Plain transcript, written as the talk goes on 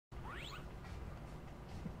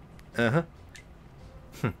Uh-huh.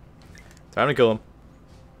 Time to kill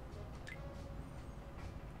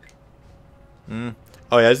him.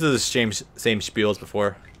 Oh yeah, this is the same spiel as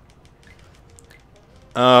before.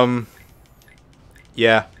 Yeah.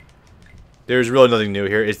 There's really nothing new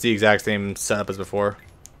here. It's the exact same setup as before.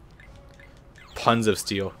 Puns of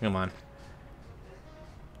steel. Come on.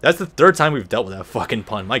 That's the third time we've dealt with that fucking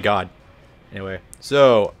pun. My god. Anyway,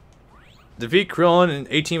 so defeat Krillin in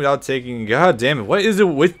 18 without taking. God damn it! What is it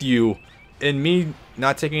with you and me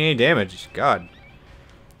not taking any damage? God.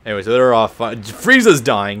 Anyway, so they're off. Frieza's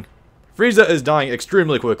dying. Frieza is dying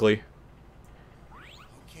extremely quickly.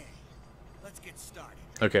 Okay, let's get started.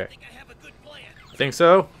 Okay. Think I have a good plan. Think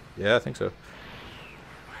so? Yeah, I think so.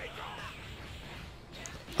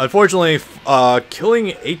 Unfortunately,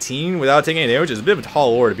 killing 18 without taking any damage is a bit of a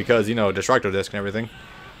tall order because, you know, Destructo Disc and everything.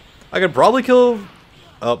 I could probably kill...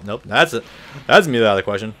 Oh, nope. That's it. That's me out of the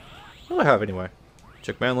question. What do I have anyway?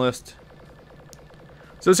 Check man list.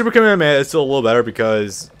 So Super Kamehameha is still a little better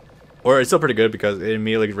because... Or it's still pretty good because it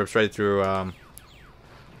immediately rips right through...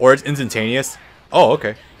 Or it's instantaneous. Oh,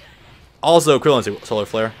 okay. Also, Krillin Solar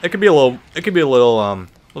Flare. It could be a little... It could be a little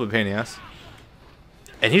bit pain in the ass.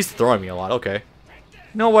 And he's throwing me a lot. Okay.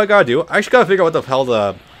 You know what I gotta do? I actually gotta figure out what the hell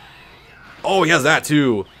the... Oh, he has that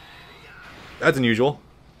too. That's unusual.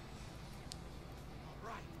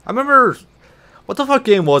 I remember... What the fuck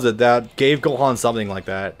game was it that gave Gohan something like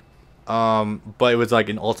that? But it was like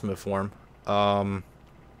in ultimate form. Oh,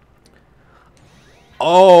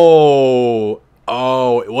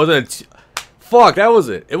 it wasn't fuck, that was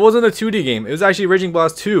it. It wasn't a 2D game. It was actually Raging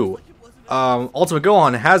Blast 2. Ultimate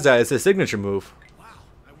Gohan has that. It's his signature move. Wow,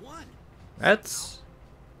 I won. That's...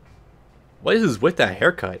 What is with that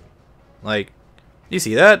haircut? Like, you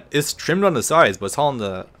see that? It's trimmed on the sides, but it's tall on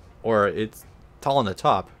the... Or it's tall on the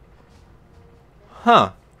top.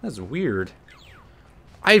 Huh. That's weird.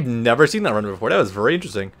 I've never seen that run before. That was very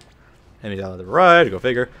interesting. Enemy down to the right. Go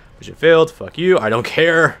figure. Mission failed. Fuck you. I don't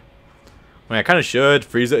care. I mean, I kind of should.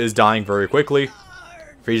 Frieza is dying very quickly.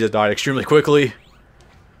 Frieza died extremely quickly.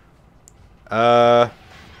 Oh,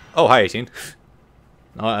 hi, 18.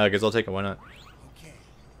 No, I guess I'll take it. Why not?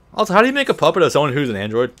 Also, how do you make a puppet of someone who's an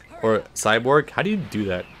android or cyborg? How do you do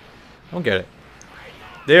that? I don't get it.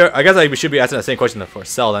 There, I guess I should be asking the same question for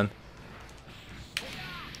Cell then.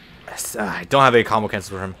 I don't have any combo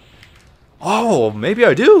cancels for him. Oh, maybe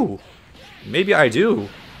I do. Maybe I do.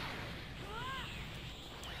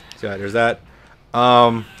 So yeah, there's that.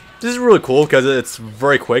 This is really cool because it's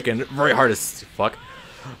very quick and very hard to see. Fuck,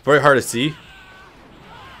 very hard to see.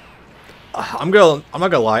 I'm not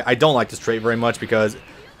gonna lie. I don't like this trait very much because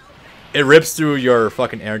it rips through your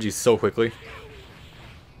fucking energy so quickly.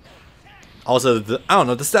 Also, I don't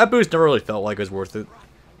know. The stat boost never really felt like it was worth it.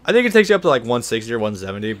 I think it takes you up to like 160 or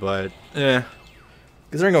 170, but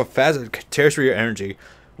considering how fast it tears through your energy,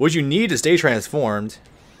 what you need to stay transformed,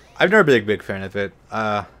 I've never been a big fan of it.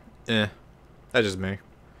 That's just me.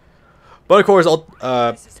 But of course, Adult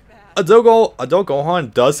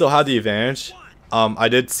Gohan does still have the advantage. I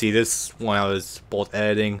did see this when I was both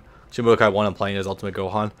editing Shin Budokai 1 and playing as Ultimate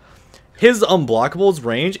Gohan. His unblockables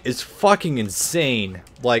range is fucking insane.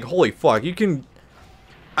 Like, holy fuck, you can...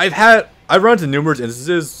 I've run into numerous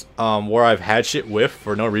instances where I've had shit whiff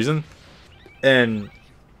for no reason. And...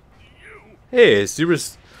 Hey, Super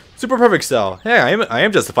Perfect Cell. Hey, I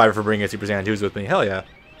am justified for bringing a Super Saiyan 2s with me. Hell yeah.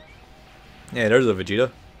 Yeah, there's a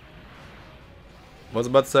Vegeta. What was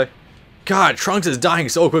I about to say? God, Trunks is dying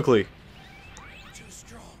so quickly.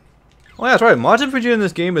 Oh yeah, that's right. Majin Vegeta in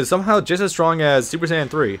this game is somehow just as strong as Super Saiyan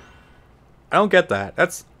 3. I don't get that.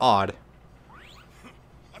 That's odd.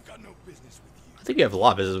 I've got no business with you. I think you have a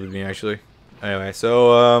lot of business with me, actually. Anyway,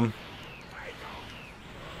 so,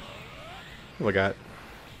 what do I got?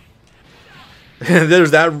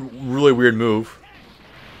 There's that really weird move.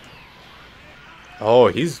 Oh,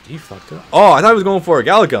 he fucked up. Oh, I thought he was going for a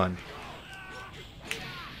Galagun.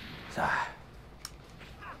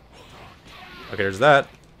 Okay, there's that.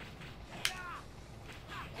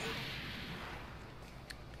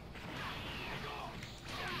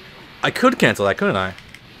 I could cancel that, couldn't I?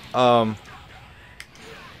 Now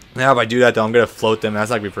if I do that though, I'm gonna float them. That's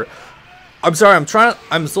not gonna be I'm sorry,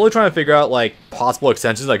 I'm slowly trying to figure out like possible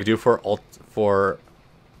extensions I could do for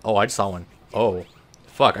Oh, I just saw one. Oh.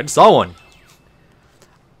 Fuck, I just saw one.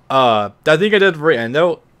 I think I did at the very end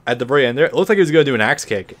though. At the very end there, it looks like he was gonna do an axe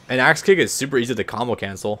kick. An axe kick is super easy to combo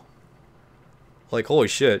cancel. Like holy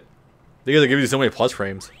shit. They give you so many plus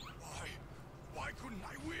frames. Why couldn't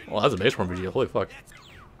I win? Well, that's a base form Vegeta. Holy fuck.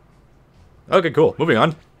 Okay, cool. Moving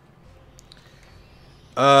on.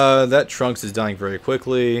 That Trunks is dying very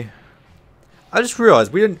quickly. I just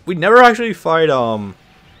realized we never actually fight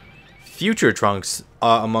future Trunks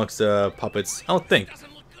amongst the puppets. I don't think.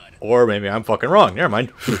 Doesn't look good. Or maybe I'm fucking wrong. Never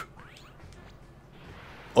mind.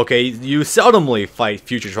 Okay, you seldomly fight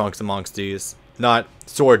future Trunks amongst these. Not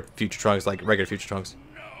sword future Trunks like regular future Trunks.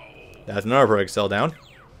 That's another perfect cell down.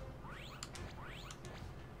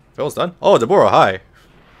 Phil's done. Oh, Deborah, hi.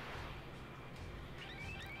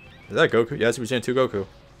 Is that Goku? Yeah, Super Saiyan 2 Goku.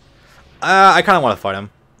 I kind of want to fight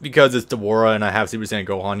him. Because it's Deborah and I have Super Saiyan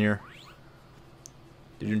Gohan here.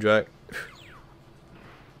 Did you enjoy it?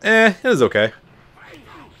 It was okay.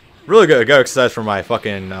 Really good exercise for my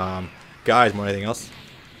fucking guys more than anything else.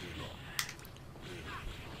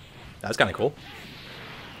 That's kind of cool.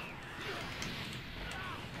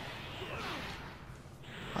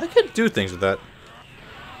 I could do things with that.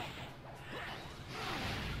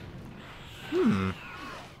 Oh,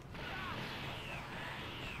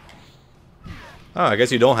 I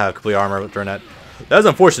guess you don't have complete armor during that. That's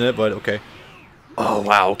unfortunate, but okay. Oh,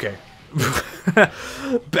 wow, okay.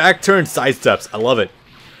 Back turn side steps. I love it.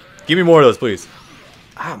 Give me more of those, please.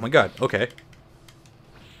 Oh, my God. Okay.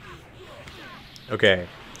 Okay.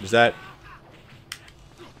 Is that...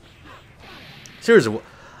 Seriously.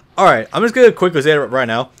 Alright, I'm just going to quickly say it right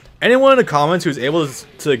now. Anyone in the comments who's able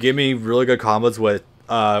to give me really good combos with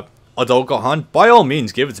Adult Gohan, by all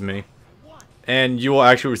means, give it to me. And you will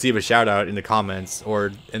actually receive a shout out in the comments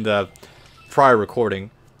or in the prior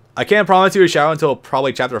recording. I can't promise you a shout out until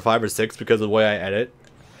probably chapter 5 or 6 because of the way I edit.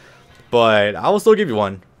 But I will still give you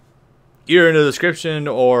one. Either in the description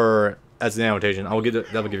or as an annotation. I will give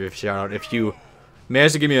you a shout out if you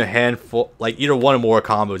manage to give me a handful, like either one or more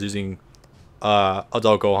combos using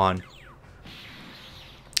Adult Gohan.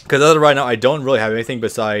 Because as of right now, I don't really have anything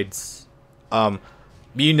besides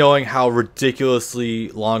me knowing how ridiculously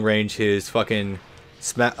long range his fucking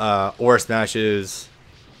aura smash is,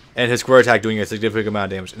 and his square attack doing a significant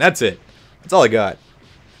amount of damage, and that's it. That's all I got.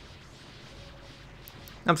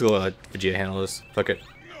 I'm just gonna let Vegeta handle this. Fuck it.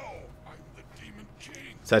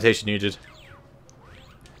 Citation needed.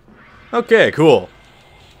 Okay, cool.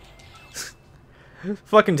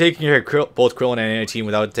 Fucking taking your both Krillin and any team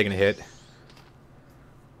without taking a hit.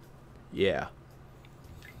 Yeah.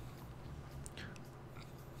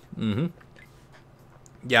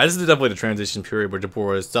 Yeah, this is definitely the transition period where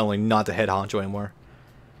Deborah is suddenly not the head honcho anymore.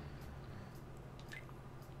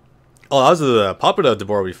 Oh, that was the puppet of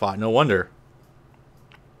Deborah we fought. No wonder.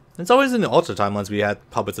 It's always in the Ultra timelines we had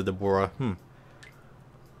puppets of Deborah.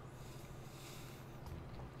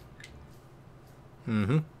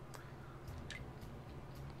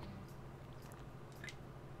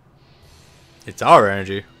 It's our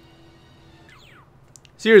energy.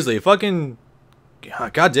 Seriously, fucking...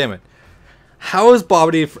 God damn it. How is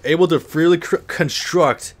Bobbity able to freely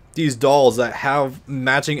construct these dolls that have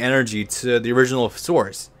matching energy to the original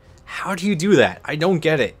source? How do you do that? I don't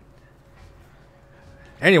get it.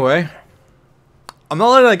 Anyway, I'm not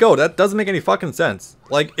letting that go. That doesn't make any fucking sense.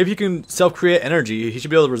 Like, if you can self-create energy, he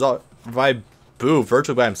should be able to revive Boo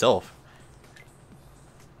virtually by himself.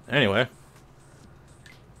 Anyway.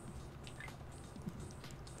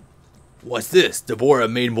 What's this? Deborah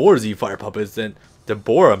made more Z-Fire puppets than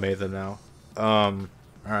Deborah made them now.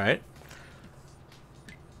 Alright.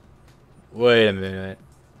 Wait a minute.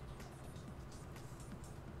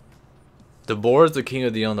 Deborah's the king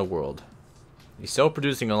of the underworld. He's still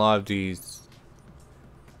producing a lot of these.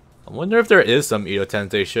 I wonder if there is some Edo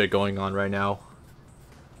Tensei shit going on right now.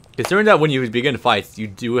 Considering that when you begin fights, you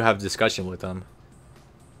do have discussion with them.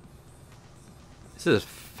 This is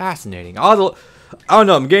fascinating. I don't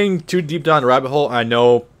know, I'm getting too deep down the rabbit hole. I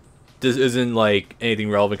know this isn't like anything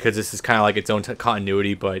relevant because this is kind of like its own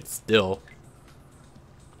continuity, but still.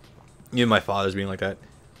 Even my father's being like that.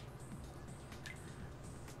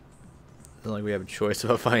 It's not like we have a choice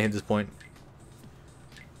about fighting at this point.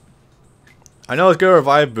 I know it's gonna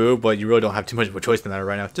revive Boo, but you really don't have too much of a choice in that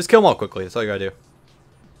right now. Just kill them all quickly. That's all you gotta do.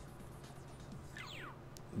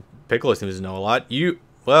 Piccolo seems to know a lot.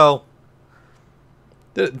 Well,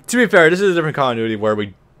 to be fair, this is a different continuity where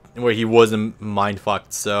he wasn't mind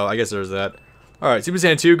fucked. So I guess there's that. All right, Super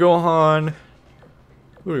Saiyan 2 Gohan.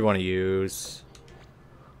 Who do we want to use?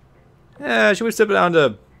 Yeah, should we step it down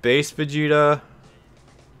to base Vegeta?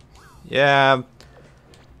 Yeah.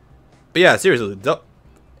 But yeah, seriously,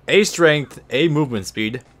 A strength, A movement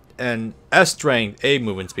speed, and S strength, A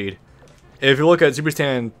movement speed. If you look at Super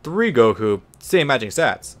Saiyan 3 Goku, same matching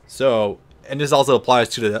stats. So, and this also applies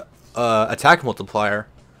to the attack multiplier.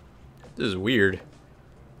 This is weird.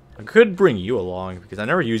 I could bring you along because I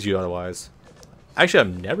never use you otherwise. Actually,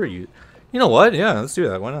 I've never used. You know what? Yeah, let's do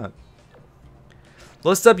that. Why not?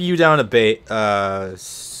 Let's step you down to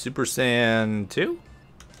Super Saiyan 2?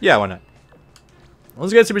 Yeah, why not?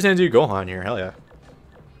 Let's get Super Saiyan 2 Gohan here. Hell yeah.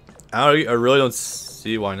 I really don't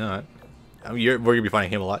see why not. I mean, we're gonna be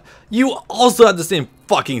finding him a lot. You also have the same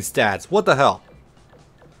fucking stats. What the hell?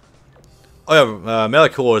 Oh yeah, Melee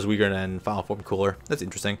Cooler is weaker than Final Form Cooler. That's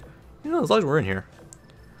interesting. You know, as long as we're in here.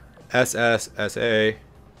 SS, SA,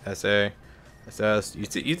 SA, SS.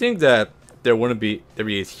 You think that there'd be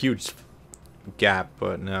a huge gap,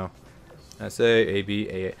 but no. SA, AB,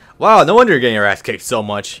 AA. Wow, no wonder you're getting your ass kicked so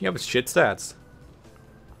much. You have shit stats.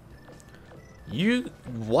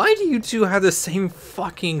 Why do you two have the same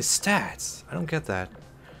fucking stats? I don't get that.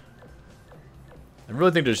 I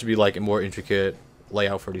really think there should be like a more intricate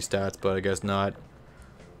layout for these stats, but I guess not.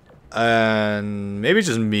 And maybe it's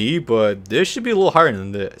just me, but this should be a little higher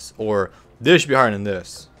than this, or this should be higher than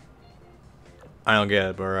this. I don't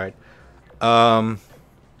get it, but alright.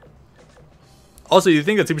 Also, you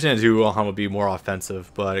think that Super Saiyan 2 Gohan would be more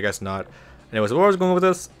offensive, but I guess not. Anyways, where I was going with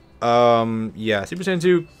this? Yeah, Super Saiyan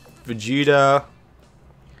 2 Vegeta,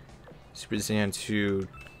 Super Saiyan 2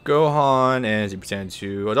 Gohan, and Super Saiyan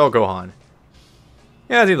 2 Adult Gohan.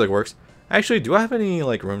 Yeah, it seems like it works. Actually, do I have any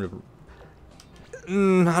like room to?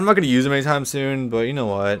 I'm not gonna use them anytime soon, but you know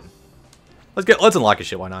what? Let's unlock his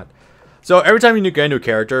shit. Why not? So every time you get into a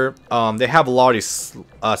character, they have a lot of these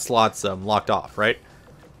slots locked off, right?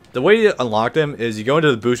 The way to unlock them is you go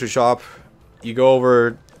into the booster shop, you go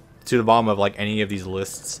over to the bottom of like any of these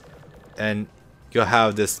lists, and you'll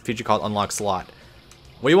have this feature called unlock slot.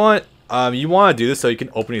 What you want to do this so you can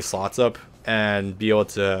open these slots up and be able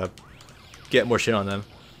to get more shit on them.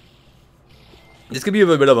 This could be a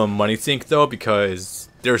bit of a money sink though, because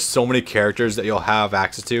there's so many characters that you'll have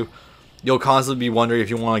access to. You'll constantly be wondering if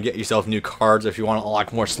you want to get yourself new cards, or if you want to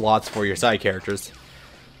unlock more slots for your side characters.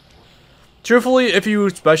 Truthfully, if you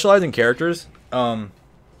specialize in characters, if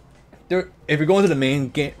you're going to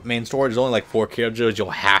the main store, there's only like 4 characters you'll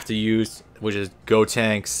have to use, which is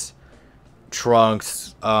Gotenks,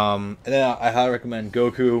 Trunks, and then I highly recommend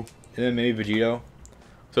Goku, and then maybe Vegito.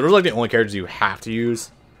 So those are like the only characters you have to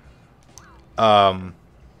use. But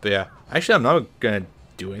yeah, actually I'm not gonna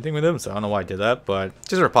do anything with them, so I don't know why I did that, but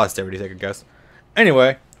just for posterity's sake, I guess.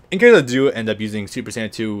 Anyway, in case I do end up using Super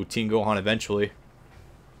Saiyan 2 Teen Gohan eventually,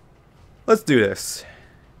 let's do this.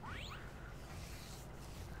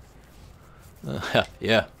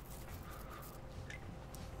 Yeah.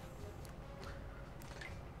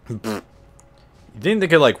 You think they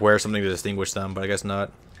could like wear something to distinguish them, but I guess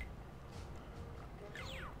not.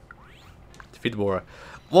 Defeat the Bora.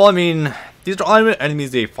 Well, I mean, these are all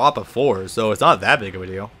enemies they fought before, so it's not that big of a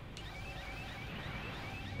deal.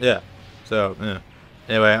 Yeah. So,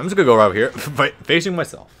 anyway, I'm just gonna go right over here, facing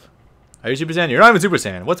myself. Are you Super Saiyan? You're not even Super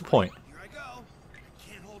Saiyan. What's the point? Here I go. I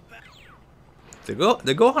can't hold back.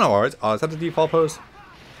 The Gohan Awards. Oh, is that the default pose?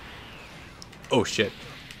 Oh shit.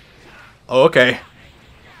 Oh, okay.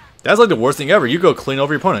 That's like the worst thing ever. You go clean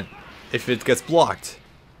over your opponent if it gets blocked.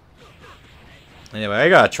 Anyway, I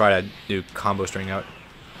gotta try to do combo string out.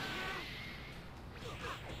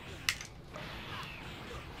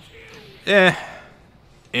 Eh.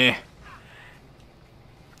 Wait,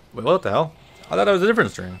 what the hell? I thought that was a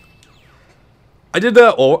different string. I did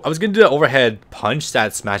that. Oh, I was gonna do that overhead punch,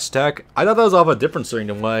 that smash attack. I thought that was off a different string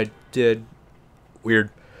than what I did.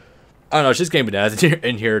 Weird. I don't know. It's just game bananas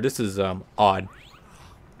in here. This is odd.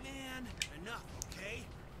 Man, enough, okay?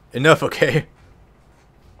 Enough, okay.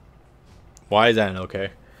 Why is that an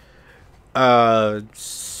okay? Wow.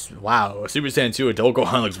 Super Saiyan 2 Adult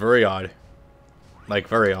Gohan looks very odd. Like,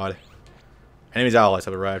 very odd. Enemies allies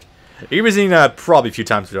have arrived. You've been seeing that probably a few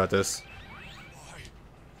times throughout this.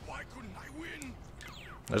 Why couldn't I win?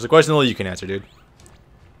 There's a question only you can answer, dude.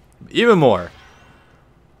 Even more.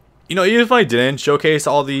 You know, even if I didn't showcase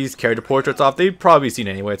all these character portraits off, they'd probably be seen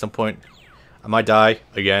anyway at some point. I might die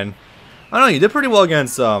again. I don't know, you did pretty well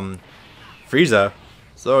against Frieza.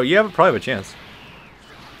 So you have probably have a chance.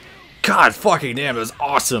 God fucking damn, it was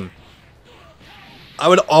awesome. I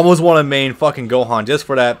would almost want to main fucking Gohan just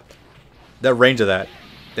for that range of that.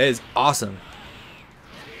 That is awesome.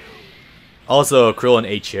 Also, Krillin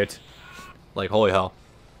ate shit. Like, holy hell.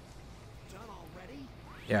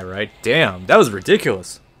 Yeah, right. Damn, that was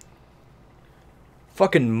ridiculous.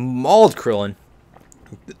 Fucking mauled Krillin.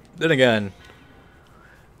 Then again,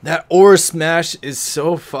 that Aura Smash is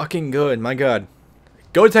so fucking good. My god.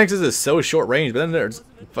 Gotenks is so short range, but then there's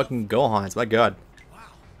fucking Gohans. My god. Wow,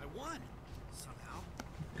 I won.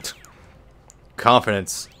 Somehow.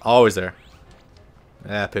 Confidence. Always there.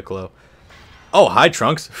 Ah, Piccolo. Oh, hi,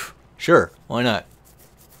 Trunks. Sure, why not?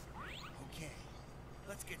 Okay,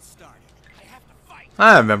 let's get started. I have to fight.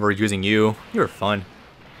 I remember using you. You were fun.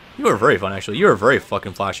 You were very fun, actually. You were very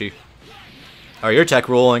fucking flashy. Alright, you're tech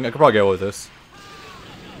rolling. I could probably get away with this.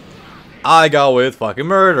 I got with fucking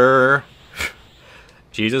murder.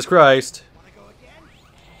 Jesus Christ.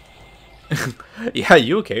 Yeah,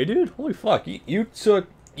 you okay, dude? Holy fuck. You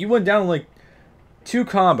went down like 2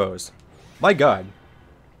 combos. My god.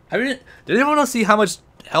 I mean, did anyone else see how much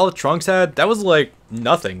health Trunks had? That was like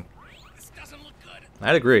nothing. This doesn't look good.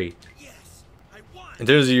 I'd agree. Yes, I won. In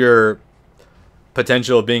terms of your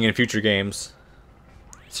potential of being in future games.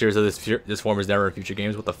 Seriously, this form is never in future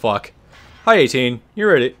games. What the fuck? Hi, 18. You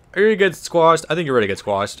ready? Are you ready to get squashed? I think you're ready to get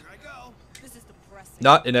squashed. Here I go. This is depressing.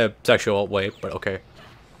 Not in a sexual way, but okay.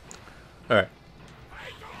 Alright.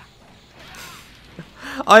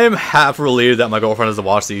 I am half relieved that my girlfriend has to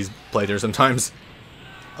watch these playthroughs sometimes.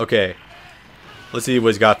 Okay. Let's see what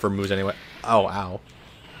he's got for moves anyway. Oh, ow.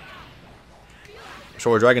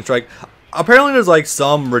 Short Dragon Strike. Apparently there's like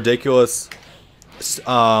some ridiculous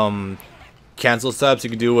cancel steps you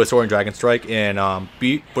can do with Sword and Dragon Strike in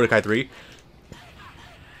Beat Budokai 3.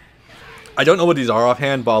 I don't know what these are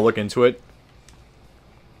offhand, but I'll look into it.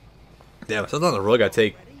 Damn, sometimes I really gotta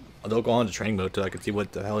take a go on to training mode so I can see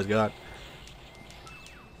what the hell he's got.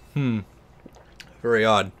 Very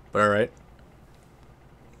odd, but alright.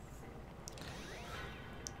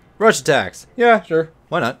 Rush attacks. Yeah, sure.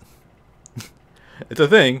 Why not? It's a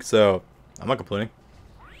thing, so I'm not complaining.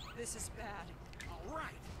 This is bad. All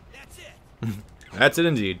right, that's it. That's it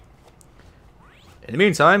indeed. In the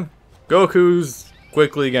meantime, Goku's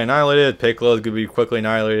quickly getting annihilated. Piccolo's gonna be quickly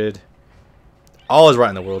annihilated. All is right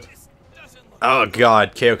in the world. Oh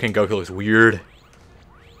god, Kaioken Goku looks weird.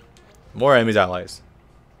 More enemies allies.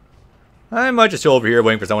 I might just chill over here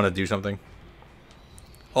waiting for someone to do something.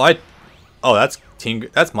 Oh, that's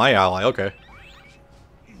my ally, okay.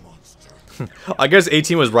 I guess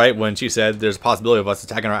 18 was right when she said there's a possibility of us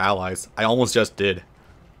attacking our allies. I almost just did.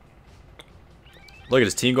 Look at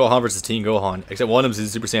this, Team Gohan versus Team Gohan. Except one of them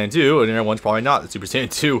is Super Saiyan 2, and the other one's probably not the Super Saiyan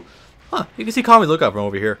 2. Huh, you can see Kami's lookup from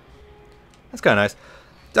over here. That's kind of nice.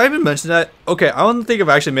 Did I even mention that? Okay, I don't think I've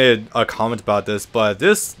actually made a comment about this, but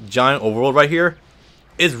this giant overworld right here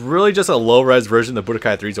is really just a low-res version of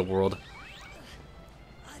Budokai 3's overworld.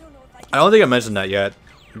 I don't think I mentioned that yet,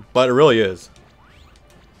 but it really is.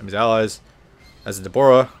 His allies. That's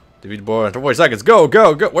Deborah. Defeat Deborah in 40 seconds. Go,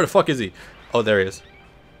 go, go. Where the fuck is he? Oh, there he is.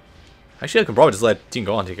 Actually, I can probably just let Team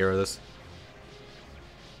Gohan take care of this.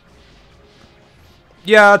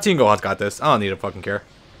 Yeah, Team Gohan's got this. I don't need to fucking care.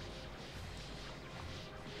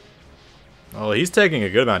 Oh, he's taking a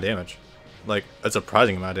good amount of damage. Like, a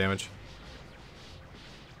surprising amount of damage.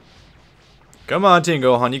 Come on, Team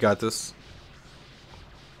Gohan, you got this.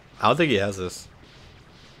 I don't think he has this.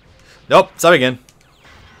 Nope, stop again.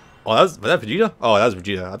 Oh, was that Vegeta? Oh, that was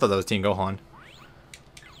Vegeta. I thought that was Team Gohan.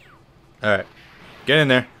 Alright. Get in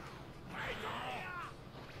there.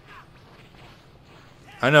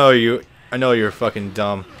 I know you're fucking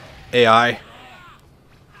dumb. AI.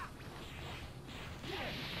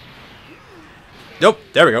 Nope,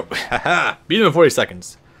 there we go. Haha. Beat him in 40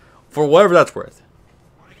 seconds. For whatever that's worth.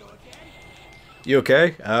 You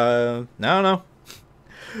okay? I don't know.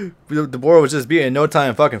 The board was just beating in no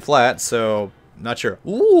time fucking flat, so not sure.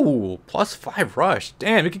 Ooh, +5 rush.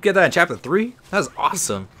 Damn, you could get that in chapter 3? That's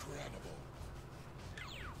awesome.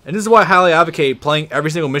 And this is why I highly advocate playing every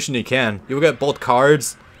single mission you can. You'll get both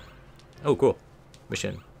cards. Oh, cool.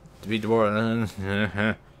 Mission. Defeat the board.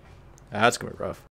 That's gonna be rough.